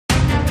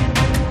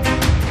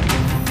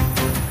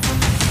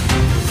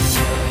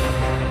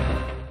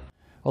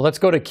Well, let's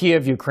go to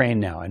Kiev, Ukraine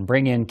now and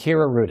bring in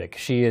Rudik.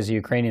 She is a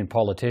Ukrainian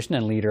politician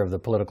and leader of the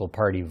political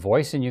party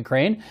Voice in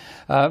Ukraine.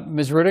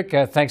 Ms.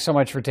 Rudik, thanks so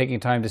much for taking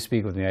time to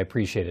speak with me. I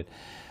appreciate it.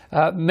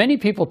 Many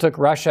people took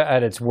Russia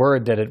at its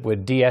word that it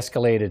would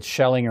de-escalate its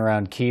shelling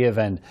around Kiev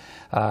and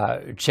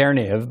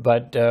Chernihiv,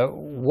 but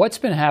what's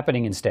been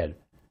happening instead?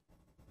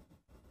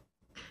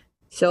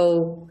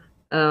 So,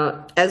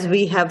 as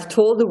we have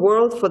told the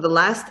world for the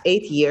last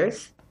 8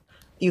 years,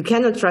 you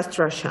cannot trust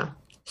Russia.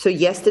 So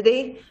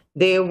yesterday,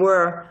 there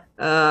were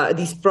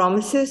these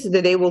promises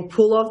that they will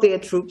pull off their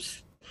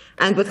troops.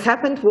 And what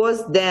happened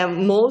was the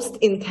most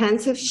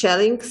intensive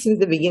shelling since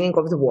the beginning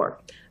of the war.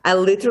 I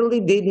literally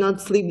did not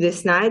sleep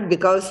this night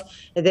because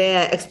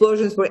the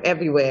explosions were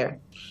everywhere.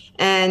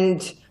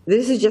 And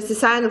this is just a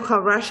sign of how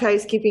Russia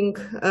is keeping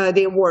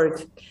their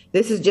word.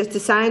 This is just a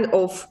sign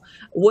of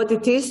what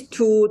it is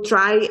to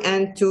try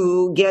and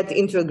to get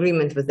into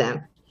agreement with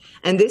them.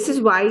 And this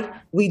is why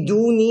we do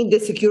need the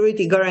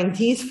security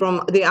guarantees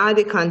from the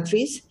other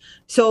countries,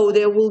 so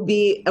there will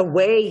be a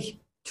way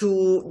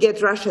to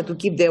get Russia to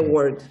keep their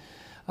word.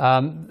 I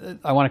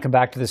want to come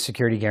back to the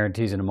security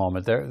guarantees in a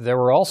moment. There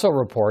were also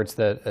reports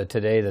that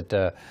today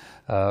that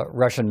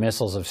Russian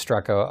missiles have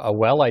struck a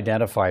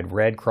well-identified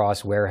Red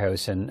Cross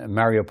warehouse in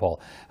Mariupol.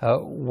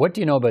 What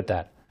do you know about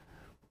that?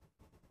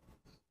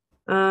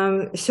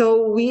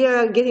 So we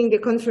are getting the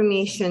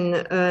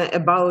confirmation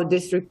about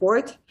this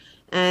report.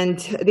 And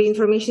the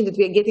information that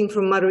we are getting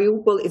from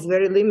Mariupol is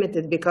very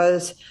limited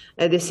because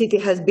the city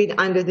has been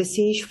under the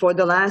siege for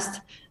the last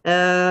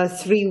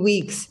 3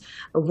 weeks.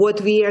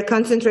 What we are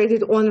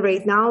concentrated on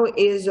right now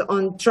is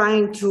on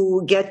trying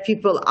to get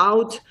people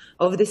out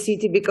of the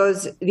city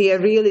because they are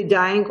really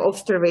dying of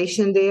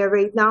starvation there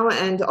right now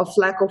and of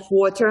lack of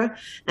water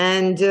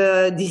and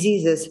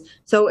diseases.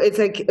 So it's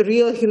like a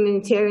real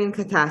humanitarian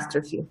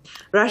catastrophe.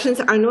 Russians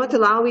are not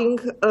allowing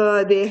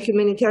their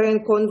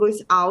humanitarian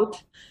convoys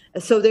out.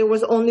 So there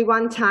was only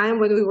one time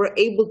when we were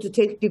able to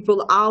take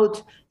people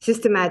out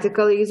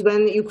systematically is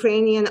when the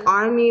Ukrainian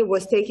army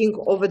was taking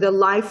over the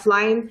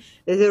lifeline,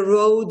 the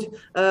road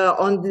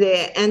on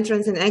the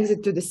entrance and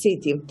exit to the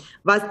city.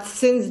 But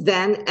since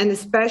then, and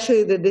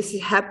especially that this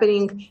is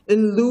happening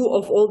in lieu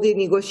of all the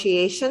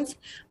negotiations,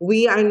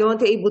 we are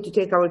not able to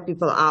take our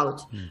people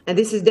out. And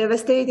this is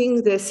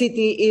devastating. The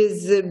city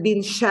is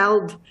being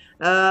shelled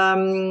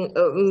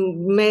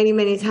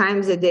many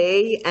times a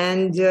day,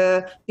 and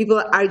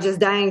people are just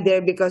dying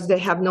there because they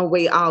have no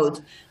way out.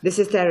 This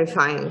is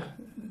terrifying.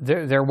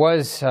 There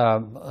was,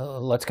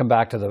 let's come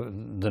back to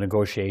the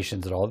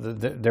negotiations and all.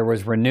 There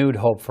was renewed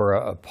hope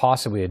for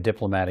possibly a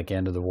diplomatic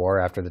end of the war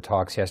after the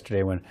talks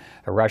yesterday when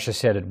Russia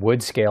said it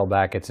would scale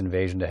back its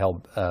invasion to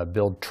help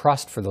build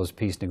trust for those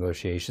peace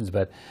negotiations.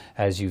 But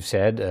as you've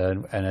said,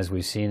 and as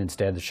we've seen,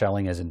 instead the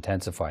shelling has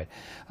intensified.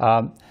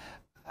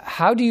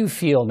 How do you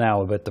feel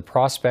now about the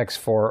prospects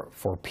for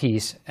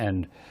peace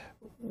and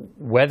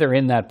whether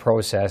in that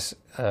process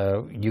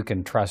you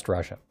can trust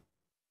Russia?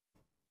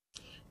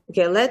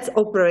 Okay, let's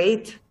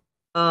operate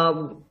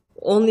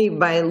only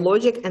by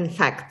logic and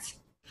facts.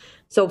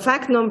 So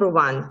fact number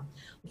one,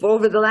 for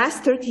over the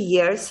last 30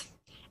 years,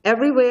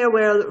 everywhere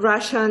where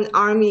Russian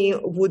army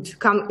would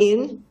come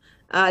in,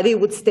 they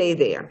would stay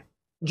there.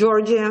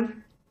 Georgia,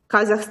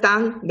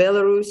 Kazakhstan,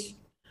 Belarus.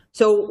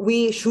 So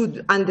we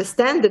should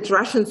understand that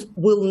Russians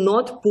will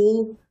not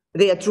pull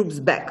their troops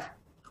back.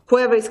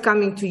 Whoever is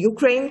coming to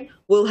Ukraine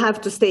will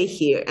have to stay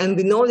here. And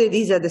we know that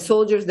these are the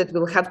soldiers that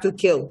we'll have to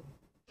kill.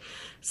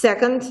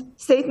 Second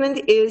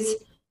statement is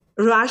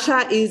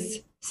Russia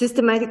is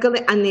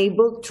systematically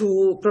unable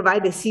to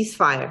provide a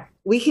ceasefire.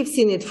 We have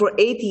seen it for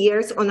 8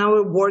 years on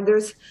our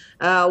borders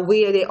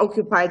where they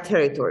occupied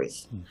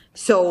territories.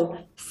 So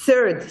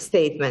third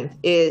statement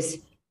is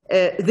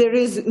there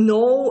is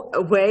no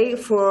way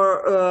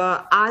for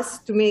us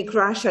to make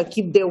Russia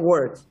keep their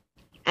word.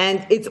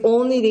 And it's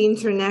only the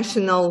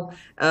international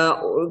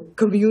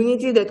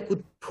community that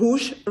could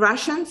push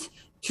Russians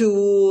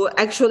to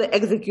actually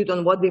execute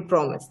on what they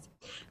promised.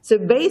 So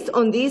based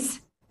on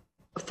these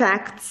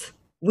facts,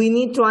 we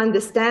need to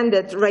understand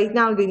that right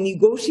now the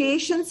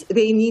negotiations,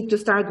 they need to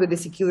start with the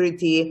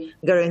security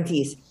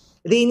guarantees.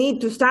 They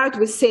need to start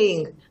with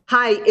saying,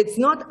 hi, it's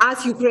not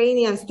us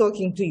Ukrainians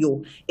talking to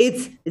you.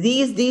 It's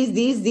these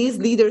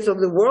leaders of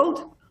the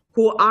world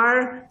who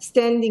are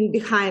standing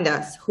behind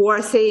us, who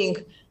are saying,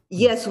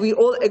 yes, we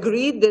all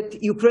agreed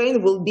that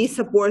Ukraine will be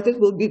supported,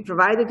 will be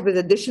provided with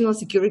additional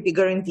security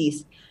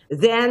guarantees.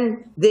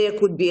 Then there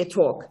could be a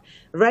talk.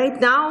 Right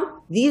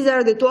now, these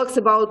are the talks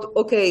about,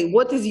 okay,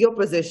 what is your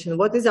position?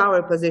 What is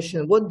our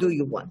position? What do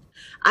you want?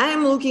 I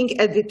am looking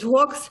at the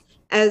talks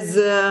as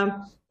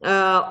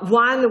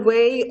one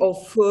way of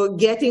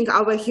getting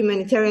our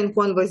humanitarian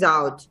convoys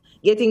out,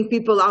 getting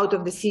people out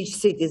of the siege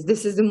cities.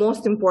 This is the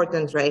most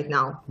important right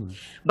now.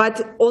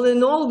 But all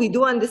in all, we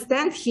do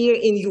understand here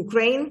in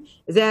Ukraine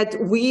that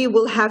we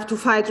will have to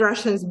fight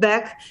Russians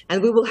back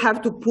and we will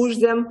have to push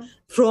them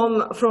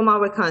from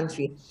our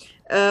country.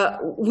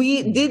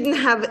 We didn't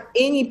have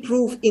any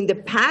proof in the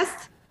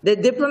past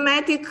that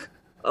diplomatic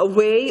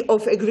way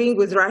of agreeing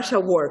with Russia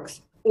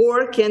works.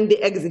 or can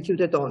be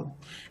executed on.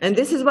 And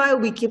this is why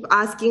we keep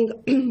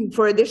asking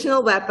for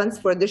additional weapons,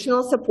 for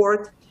additional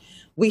support.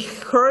 We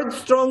heard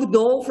strong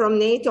no from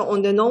NATO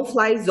on the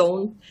no-fly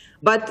zone,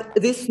 but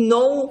this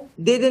no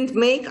didn't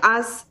make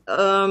us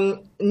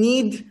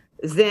need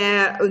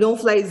the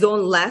no-fly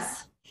zone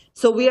less.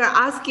 So we are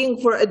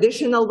asking for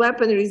additional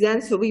weaponry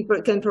then so we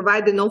can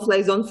provide the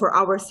no-fly zone for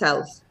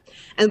ourselves.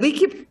 And we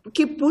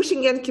keep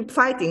pushing and keep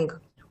fighting.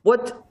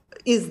 What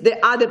is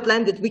the other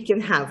plan that we can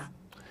have?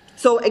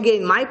 So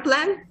again, my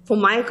plan for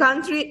my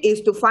country is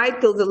to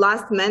fight till the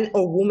last man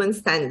or woman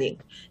standing.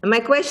 And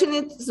my question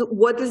is,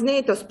 what is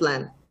NATO's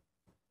plan?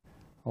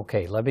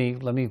 Okay, let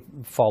me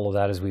follow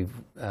that as we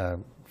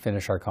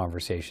finish our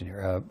conversation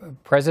here.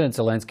 President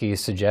Zelensky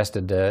has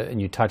suggested,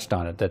 and you touched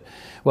on it,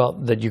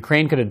 that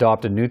Ukraine could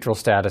adopt a neutral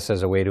status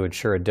as a way to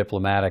ensure a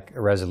diplomatic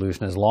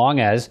resolution as long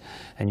as,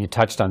 and you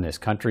touched on this,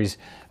 countries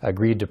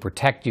agreed to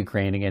protect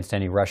Ukraine against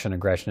any Russian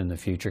aggression in the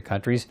future.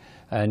 Countries,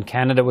 and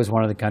Canada was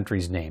one of the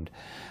countries named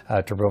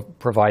to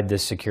provide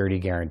this security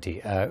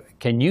guarantee.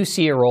 Can you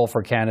see a role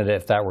for Canada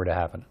if that were to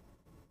happen?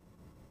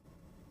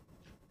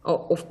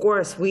 Oh, of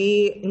course,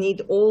 we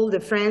need all the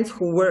friends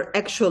who were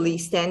actually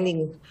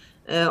standing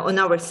on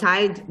our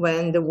side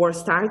when the war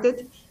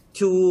started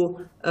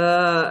to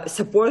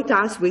support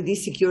us with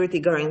these security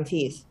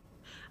guarantees.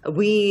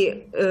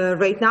 We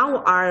right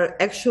now are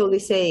actually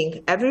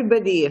saying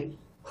everybody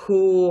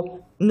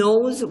who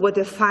knows what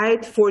a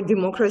fight for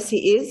democracy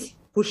is,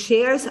 who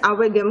shares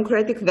our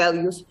democratic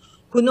values,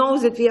 who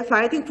knows that we are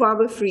fighting for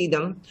our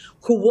freedom,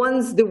 who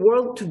wants the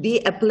world to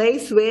be a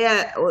place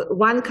where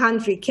one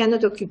country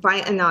cannot occupy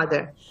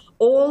another.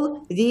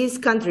 All these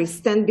countries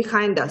stand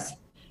behind us,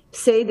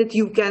 say that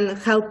you can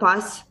help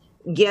us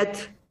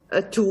get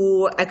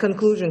to a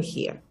conclusion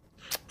here.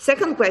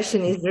 Second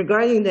question is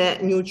regarding the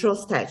neutral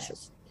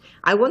status.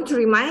 I want to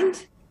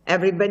remind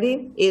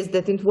everybody is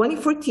that in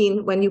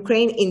 2014, when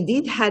Ukraine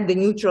indeed had the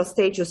neutral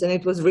status and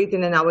it was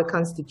written in our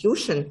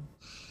constitution,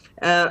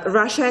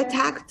 Russia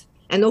attacked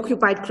and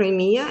occupied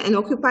Crimea and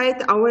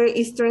occupied our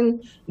eastern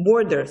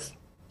borders.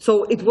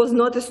 So it was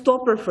not a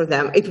stopper for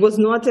them. It was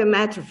not a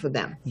matter for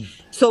them.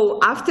 So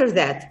after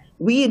that,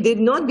 we did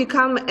not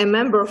become a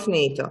member of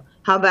NATO.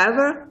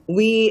 However,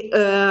 we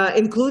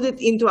included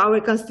into our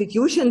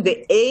constitution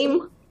the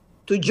aim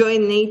to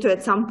join NATO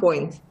at some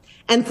point.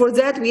 And for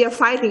that, we are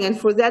fighting. And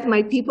for that,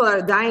 my people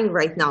are dying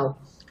right now.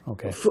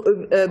 Okay.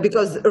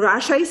 Because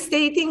Russia is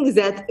stating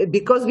that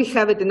because we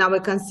have it in our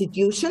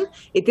constitution,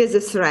 it is a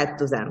threat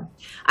to them.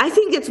 I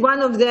think it's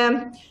one of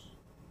the,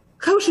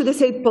 how should I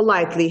say it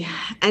politely,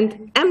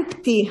 and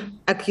empty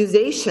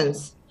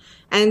accusations,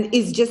 and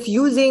it's just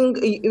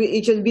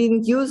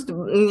being used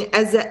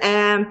as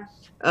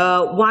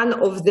one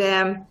of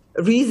the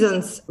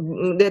reasons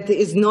that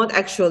is not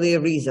actually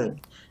a reason.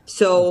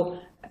 So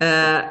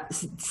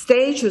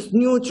status,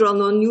 neutral,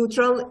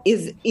 non-neutral,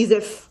 is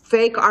a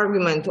fake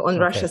argument on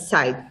Russia's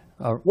side.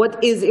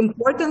 What is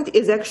important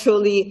is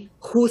actually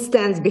who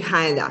stands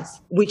behind us,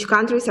 which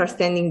countries are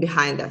standing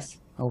behind us.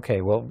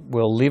 Okay, well,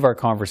 we'll leave our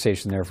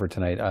conversation there for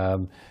tonight.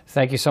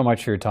 Thank you so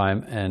much for your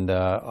time, and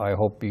I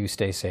hope you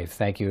stay safe.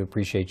 Thank you.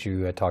 Appreciate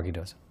you talking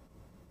to us.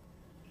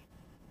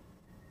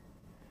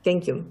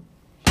 Thank you.